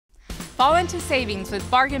Fall into savings with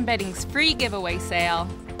Bargain Bedding's free giveaway sale.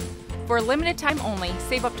 For a limited time only,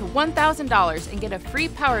 save up to $1,000 and get a free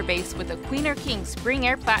power base with a Queen or King Spring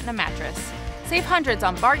Air Platinum mattress. Save hundreds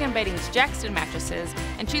on Bargain Bedding's Jackson mattresses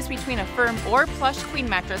and choose between a firm or plush queen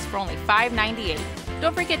mattress for only $5.98.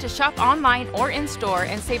 Don't forget to shop online or in-store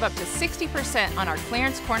and save up to 60% on our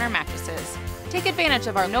clearance corner mattresses. Take advantage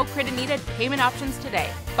of our no credit needed payment options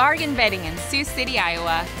today. Bargain Bedding in Sioux City,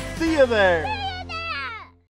 Iowa. See you there!